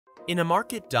In a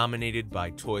market dominated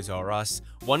by Toys R Us,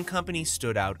 one company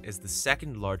stood out as the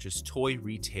second largest toy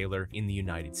retailer in the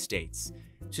United States.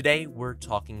 Today, we're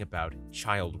talking about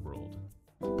Child World.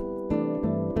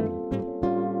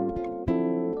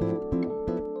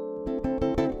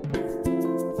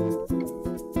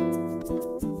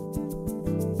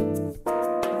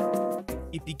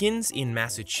 It begins in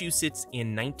Massachusetts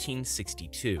in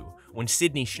 1962, when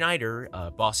Sidney Shneider, a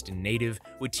Boston native,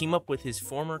 would team up with his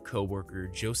former co-worker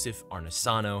Joseph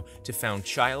Arnesano to found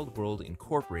Child World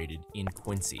Incorporated in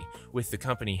Quincy, with the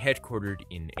company headquartered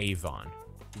in Avon.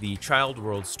 The Child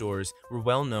World stores were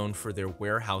well known for their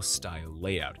warehouse-style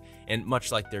layout, and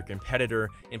much like their competitor,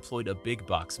 employed a big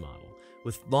box model,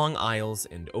 with long aisles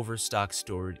and overstock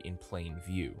stored in plain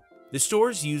view. The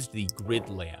stores used the grid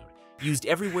layout, used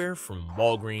everywhere from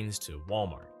Walgreens to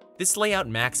Walmart. This layout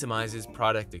maximizes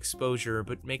product exposure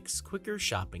but makes quicker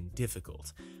shopping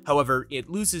difficult. However, it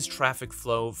loses traffic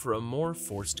flow for a more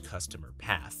forced customer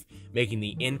path, making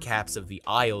the end caps of the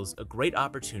aisles a great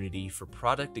opportunity for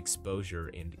product exposure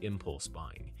and impulse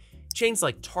buying. Chains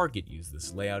like Target use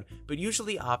this layout, but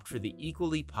usually opt for the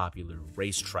equally popular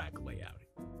racetrack layout.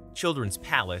 Children's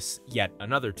Palace, yet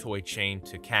another toy chain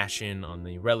to cash in on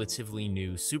the relatively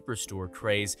new superstore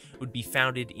craze, would be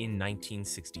founded in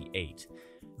 1968.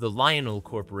 The Lionel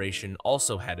Corporation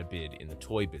also had a bid in the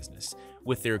toy business,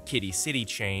 with their Kitty City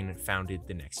chain founded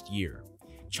the next year.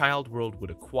 Child World would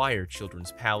acquire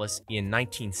Children's Palace in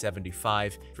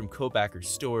 1975 from co-backer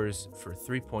stores for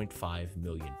 $3.5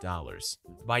 million.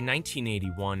 By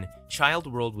 1981,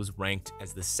 Child World was ranked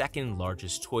as the second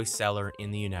largest toy seller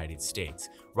in the United States,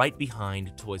 right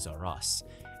behind Toys R Us.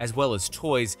 As well as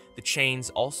toys, the chains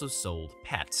also sold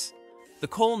pets. The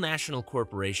Cole National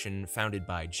Corporation, founded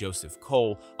by Joseph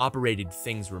Cole, operated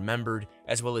Things Remembered,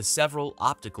 as well as several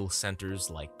optical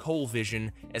centers like Cole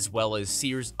Vision, as well as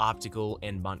Sears Optical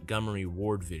and Montgomery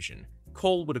Ward Vision.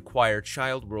 Cole would acquire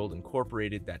Child World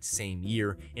Incorporated that same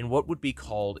year in what would be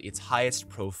called its highest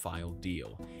profile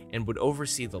deal, and would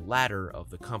oversee the latter of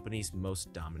the company's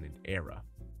most dominant era.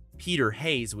 Peter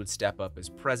Hayes would step up as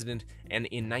president, and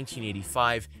in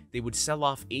 1985, they would sell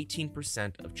off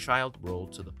 18% of Child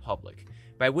World to the public,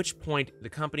 by which point the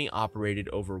company operated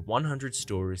over 100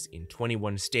 stores in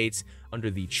 21 states under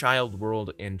the Child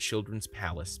World and Children's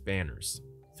Palace banners.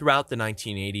 Throughout the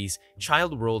 1980s,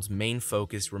 Child World's main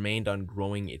focus remained on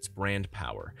growing its brand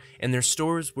power, and their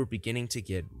stores were beginning to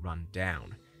get run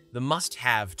down. The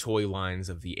must-have toy lines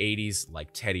of the 80s,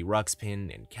 like Teddy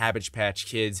Ruxpin and Cabbage Patch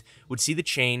Kids, would see the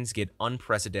chains get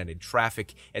unprecedented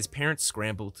traffic as parents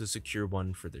scrambled to secure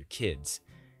one for their kids.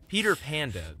 Peter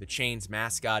Panda, the chain's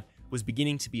mascot, was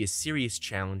beginning to be a serious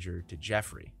challenger to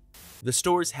Jeffrey. The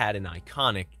stores had an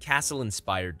iconic,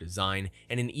 castle-inspired design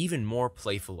and an even more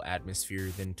playful atmosphere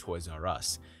than Toys R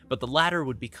Us, but the latter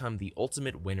would become the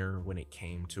ultimate winner when it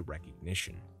came to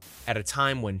recognition. At a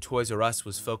time when Toys R Us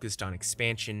was focused on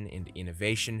expansion and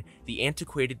innovation, the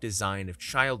antiquated design of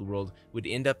Child World would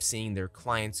end up seeing their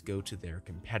clients go to their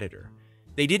competitor.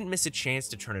 They didn't miss a chance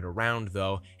to turn it around,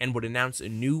 though, and would announce a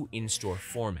new in-store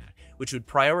format, which would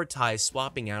prioritize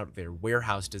swapping out their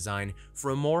warehouse design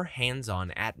for a more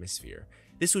hands-on atmosphere.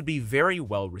 This would be very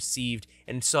well received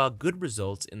and saw good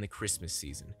results in the Christmas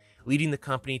season, leading the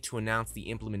company to announce the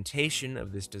implementation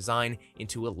of this design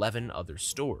into 11 other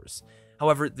stores.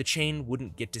 However, the chain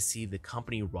wouldn't get to see the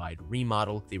company-wide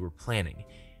remodel they were planning.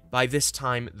 By this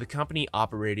time, the company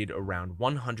operated around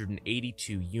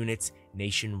 182 units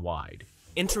nationwide.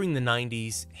 Entering the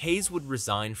 90s, Hayes would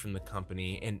resign from the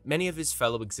company, and many of his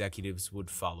fellow executives would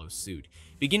follow suit,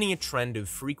 beginning a trend of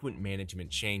frequent management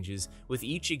changes, with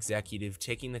each executive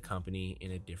taking the company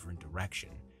in a different direction.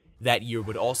 That year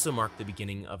would also mark the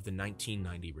beginning of the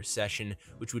 1990 recession,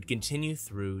 which would continue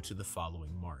through to the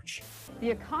following March.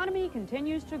 The economy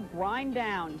continues to grind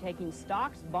down, taking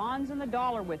stocks, bonds, and the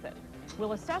dollar with it.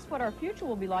 We'll assess what our future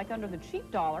will be like under the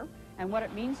cheap dollar and what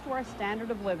it means to our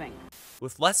standard of living.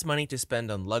 With less money to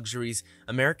spend on luxuries,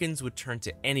 Americans would turn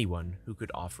to anyone who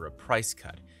could offer a price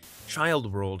cut.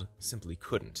 Child World simply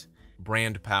couldn't.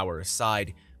 Brand power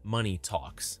aside, money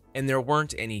talks, and there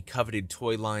weren't any coveted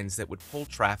toy lines that would pull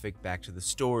traffic back to the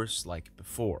stores like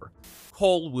before.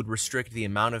 Cole would restrict the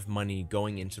amount of money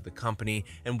going into the company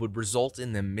and would result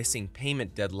in them missing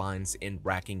payment deadlines and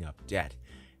racking up debt.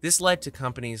 This led to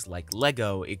companies like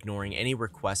Lego ignoring any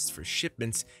requests for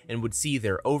shipments and would see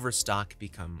their overstock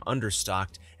become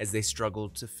understocked as they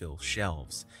struggled to fill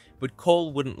shelves. But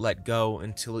Cole wouldn't let go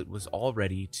until it was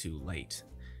already too late.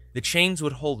 The chains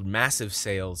would hold massive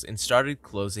sales and started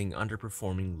closing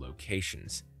underperforming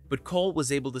locations. But Cole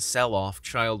was able to sell off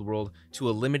Child World to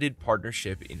a limited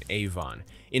partnership in Avon,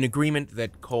 in agreement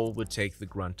that Cole would take the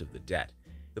grunt of the debt.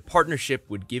 The partnership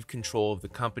would give control of the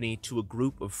company to a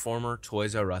group of former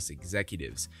Toys R Us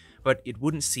executives, but it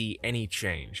wouldn't see any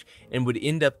change and would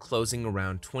end up closing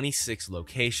around 26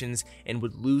 locations and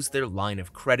would lose their line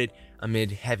of credit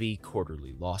amid heavy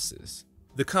quarterly losses.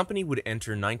 The company would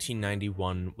enter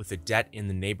 1991 with a debt in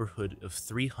the neighborhood of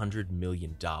 $300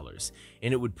 million,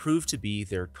 and it would prove to be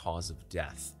their cause of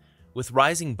death. With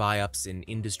rising buy-ups and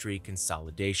industry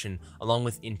consolidation, along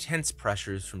with intense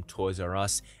pressures from Toys R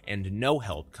Us and no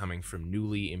help coming from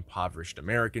newly impoverished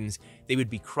Americans, they would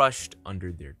be crushed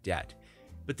under their debt.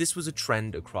 But this was a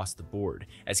trend across the board,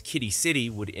 as Kitty City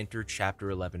would enter Chapter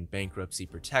 11 bankruptcy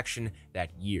protection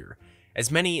that year. As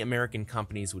many American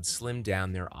companies would slim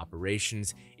down their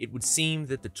operations, it would seem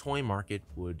that the toy market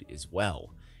would as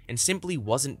well, and simply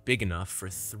wasn't big enough for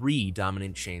 3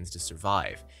 dominant chains to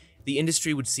survive. The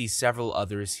industry would see several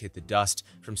others hit the dust,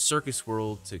 from Circus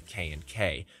World to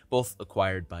K&K, both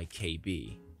acquired by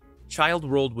KB. Child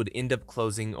World would end up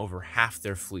closing over half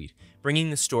their fleet, bringing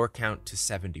the store count to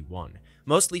 71,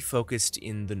 mostly focused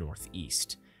in the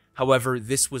Northeast. However,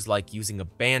 this was like using a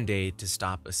band-aid to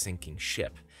stop a sinking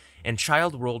ship, and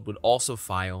Child World would also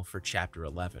file for Chapter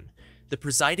 11. The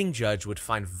presiding judge would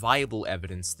find viable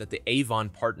evidence that the Avon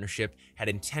partnership had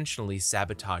intentionally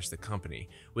sabotaged the company,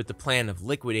 with the plan of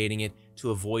liquidating it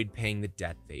to avoid paying the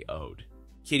debt they owed.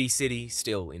 Kitty City,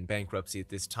 still in bankruptcy at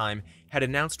this time, had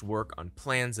announced work on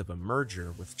plans of a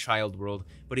merger with Child World,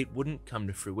 but it wouldn't come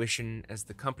to fruition as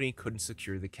the company couldn't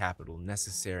secure the capital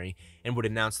necessary and would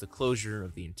announce the closure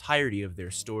of the entirety of their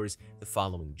stores the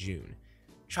following June.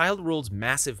 Child World's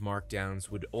massive markdowns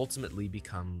would ultimately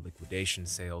become liquidation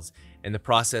sales, and the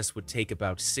process would take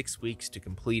about 6 weeks to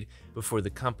complete before the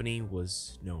company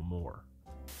was no more.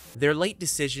 Their late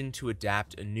decision to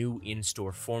adapt a new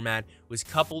in-store format was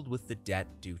coupled with the debt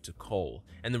due to Cole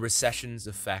and the recession's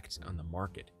effect on the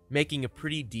market, making a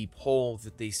pretty deep hole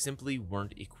that they simply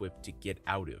weren't equipped to get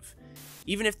out of.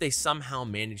 Even if they somehow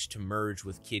managed to merge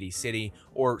with Kitty City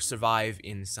or survive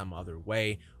in some other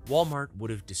way, Walmart would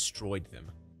have destroyed them.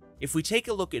 If we take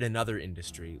a look at another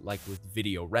industry, like with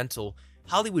video rental,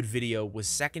 Hollywood Video was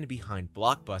second behind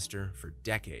Blockbuster for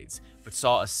decades, but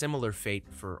saw a similar fate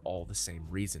for all the same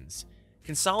reasons.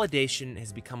 Consolidation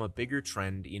has become a bigger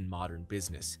trend in modern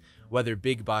business. Whether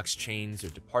big box chains or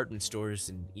department stores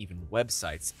and even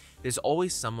websites, there's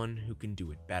always someone who can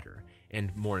do it better,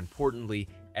 and more importantly,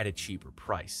 at a cheaper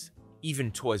price.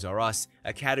 Even Toys R Us,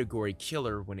 a category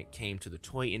killer when it came to the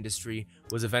toy industry,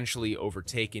 was eventually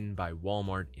overtaken by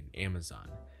Walmart and Amazon.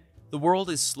 The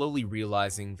world is slowly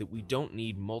realizing that we don't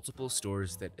need multiple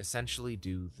stores that essentially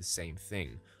do the same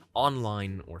thing,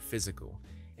 online or physical,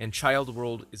 and Child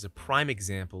World is a prime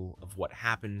example of what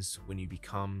happens when you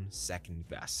become second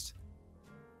best.